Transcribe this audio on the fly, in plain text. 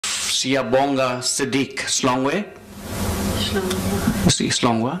Siabonga Siddiq Slongwe,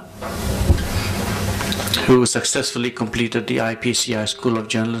 who successfully completed the IPCI School of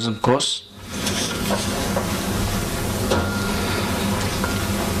Journalism course.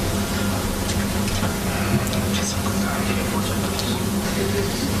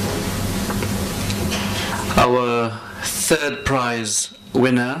 Our third prize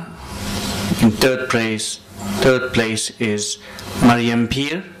winner in third place is Mariam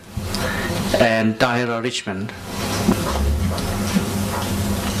Peer and Tahira Richmond.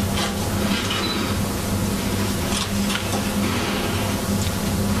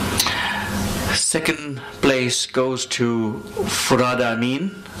 Second place goes to Furada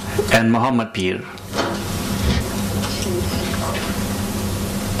Amin and Muhammad Peer.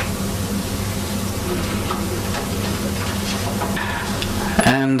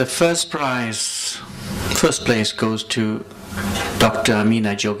 And the first place goes to Dr.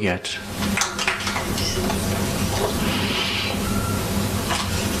 Amina Jogyat.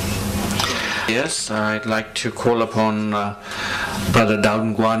 Yes, I'd like to call upon Brother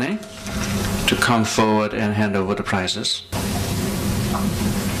Dawjee Ngwane to come forward and hand over the prizes.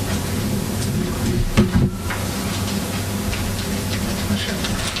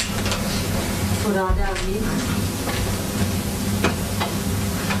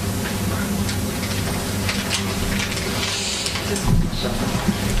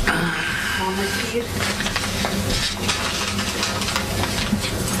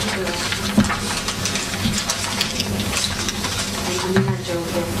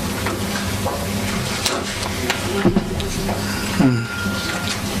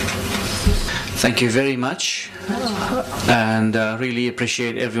 Thank you very much, and really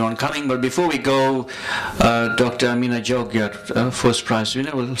appreciate everyone coming. But before we go, Dr. Amina Jogyat, first prize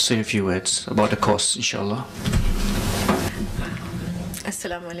winner, will say a few words about the course, inshallah.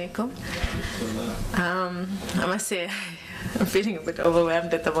 Assalamu alaikum. I must say, I'm feeling a bit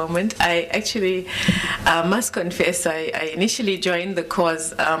overwhelmed at the moment. I actually must confess, I initially joined the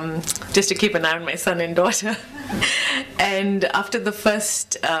course just to keep an eye on my son and daughter. And after the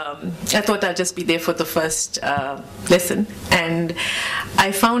first, I thought I'll just be there for the first lesson. And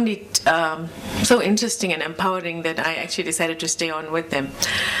I found it so interesting and empowering that I actually decided to stay on with them.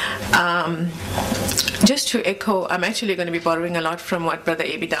 Just to echo, I'm actually going to be borrowing a lot from what Brother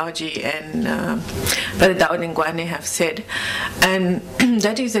Dawjee and Brother Dawjee Ngwane have said. And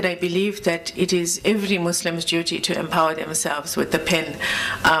that is that I believe that it is every Muslim's duty to empower themselves with the pen.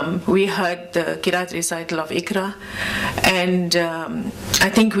 We heard the Qiraat recital of Iqra, and I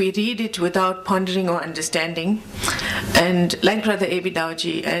think we read it without pondering or understanding. And like Brother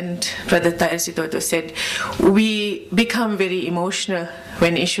Dawjee and Brother Tahir Sidodo said, we become very emotional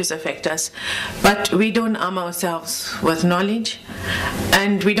when issues affect us, but we don't arm ourselves with knowledge,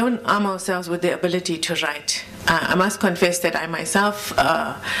 and we don't arm ourselves with the ability to write. I must confess that I myself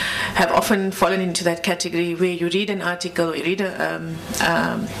have often fallen into that category where you read an article, or you read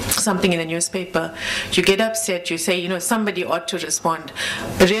something in a newspaper, you get upset, you say, you know, somebody ought to respond.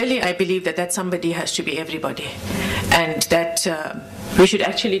 But really, I believe that that somebody has to be everybody, and that we should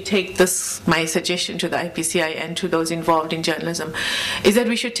actually take this, my suggestion to the IPCI and to those involved in journalism, is that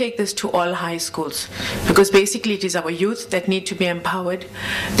we should take this to all high schools, because basically it is our youth that need to be empowered.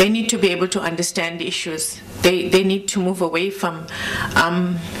 They need to be able to understand issues. They need to move away from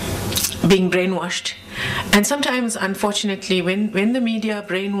being brainwashed. And sometimes, unfortunately, when the media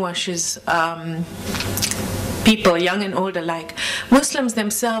brainwashes people, young and old alike, Muslims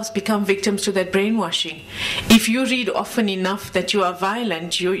themselves become victims to that brainwashing. If you read often enough that you are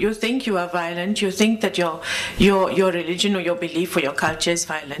violent, you think you are violent, you think that your religion or your belief or your culture is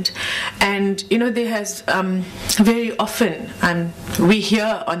violent. And you know, there has very often, we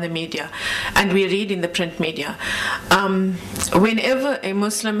hear on the media and we read in the print media, whenever a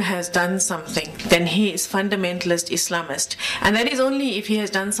Muslim has done something, then he is fundamentalist Islamist. And that is only if he has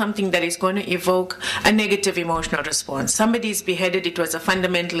done something that is going to evoke a negative emotional response. Somebody is beheaded, it was a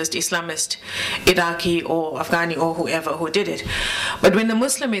fundamentalist Islamist, Iraqi or Afghani or whoever who did it. But when the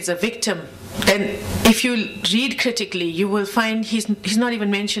Muslim is a victim, then if you read critically, you will find he's not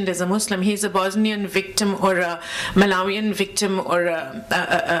even mentioned as a Muslim. He's a Bosnian victim or a Malawian victim or a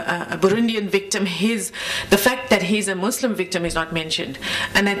Burundian victim. The fact that he's a Muslim victim is not mentioned.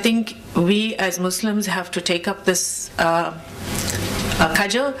 And I think we as Muslims have to take up this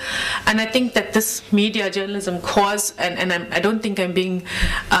cudgel. And I think that this media journalism cause, and I don't think I'm being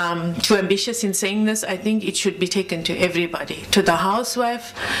too ambitious in saying this, I think it should be taken to everybody, to the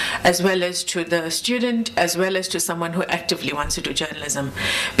housewife, as well as to the student, as well as to someone who actively wants to do journalism.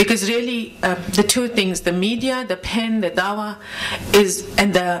 Because really, the two things, the media, the pen, the dawah,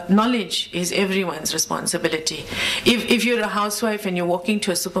 and the knowledge is everyone's responsibility. If you're a housewife and you're walking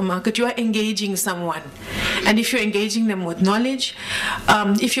to a supermarket, you are engaging someone. And if you're engaging them with knowledge,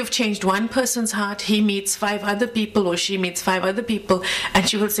 if you've changed one person's heart, he meets 5 other people or she meets 5 other people, and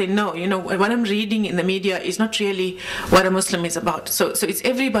she will say, no, you know, what I'm reading in the media is not really what a Muslim is about. So it's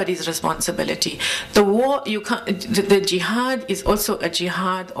everybody's responsibility. The war, the jihad is also a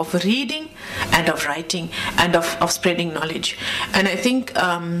jihad of reading and of writing and of spreading knowledge. And I think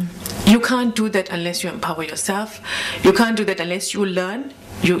you can't do that unless you empower yourself. You can't do that unless you learn.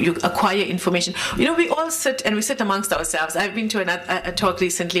 You acquire information. You know, we all sit amongst ourselves. I've been to a talk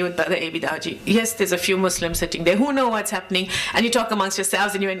recently with Brother A.B. Dawjee. Yes, there's a few Muslims sitting there who know what's happening, and you talk amongst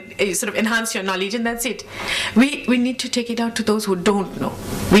yourselves and you sort of enhance your knowledge, and that's it. We need to take it out to those who don't know.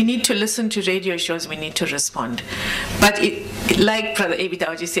 We need to listen to radio shows. We need to respond. But like Brother A.B.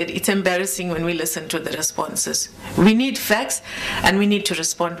 Dawjee said, it's embarrassing when we listen to the responses. We need facts, and we need to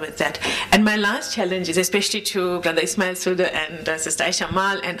respond with that. And my last challenge is especially to Brother Ismail, Suder, and Sister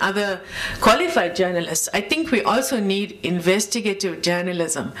Aisha and other qualified journalists. I think we also need investigative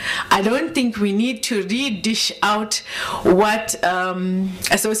journalism. I don't think we need to dish out what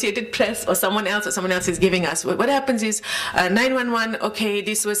Associated Press or someone else is giving us. What happens is 911, okay,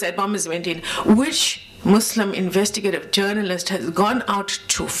 this suicide bombers went in. Which Muslim investigative journalist has gone out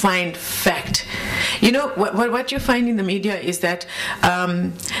to find fact? You know, what you find in the media is that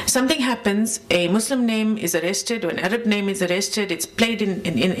something happens, a Muslim name is arrested or an Arab name is arrested, it's played in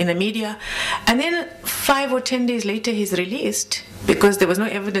the media, and then 5 or 10 days later he's released because there was no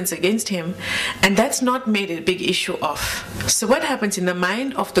evidence against him, and that's not made a big issue of. So what happens in the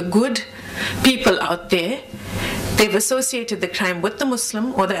mind of the good people out there? They've associated the crime with the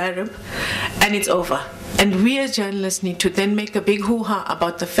Muslim or the Arab, and it's over. And we as journalists need to then make a big hoo-ha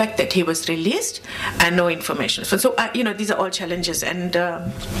about the fact that he was released and no information. So you know, these are all challenges, and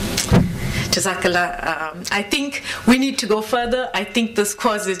Jazakallah. I think we need to go further. I think this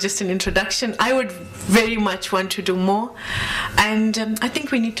course is just an introduction. I would very much want to do more, and I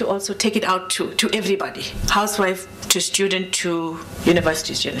think we need to also take it out to everybody, housewife to student to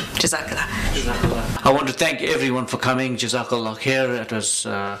university student. Jazakallah. I want to thank everyone for coming. Jazakallah khair. It was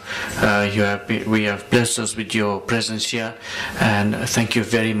we have blessed us with your presence here, and thank you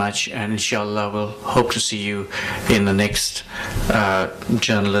very much. And inshallah, we'll hope to see you in the next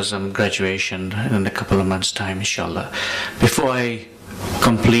journalism graduation in a couple of months' time, inshallah. Before I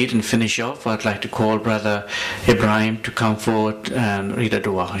complete and finish off, I'd like to call Brother Ibrahim to come forward and read a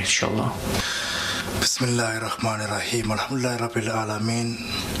dua, inshallah. Bismillahirrahmanirrahim. Alhamdulillahi Rabbil Alameen.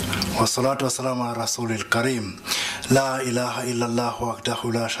 Wassalatu wassalamu ala Rasulil Kareem. La ilaha illallah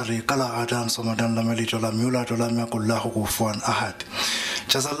wahdahu la sharika lah adam samadan lam yalid wa lam yulad wa lam yakul lahu kufuwan ahad.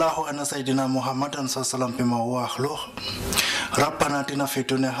 Jazallahu anna sayyidina Muhammadan sallallahu bima huwa akhluh. Rabbana atina fid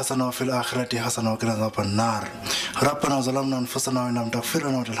dunya hasanah wa fil akhirati hasanah wa qina adhaban nar. Rabbana zalamna anfusana wa in lam taghfir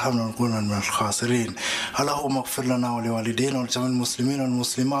lana wa tarhamna lanakunanna minal khasirin. Allahumma ighfir lana wa liwalidayna wa lijami'il muslimina wal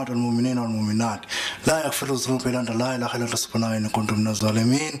muslimat wal mu'minina wal mu'minat. La yaghfiru dhunuba illa anta, la ilaha illa anta, subhanaka inni kuntu minaz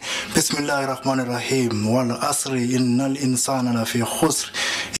zalimin. Bismillahir rahmanir rahim. Wal asri innal insana lafi khusr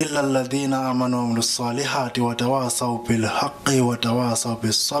illa alladhina amanu wa amilus salihati wa tawasaw bil haqqi wa tawasaw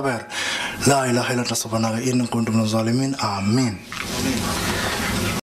bis sabr. La ilaha illa anta, subhanaka inni kuntu minaz zalimin. Amin.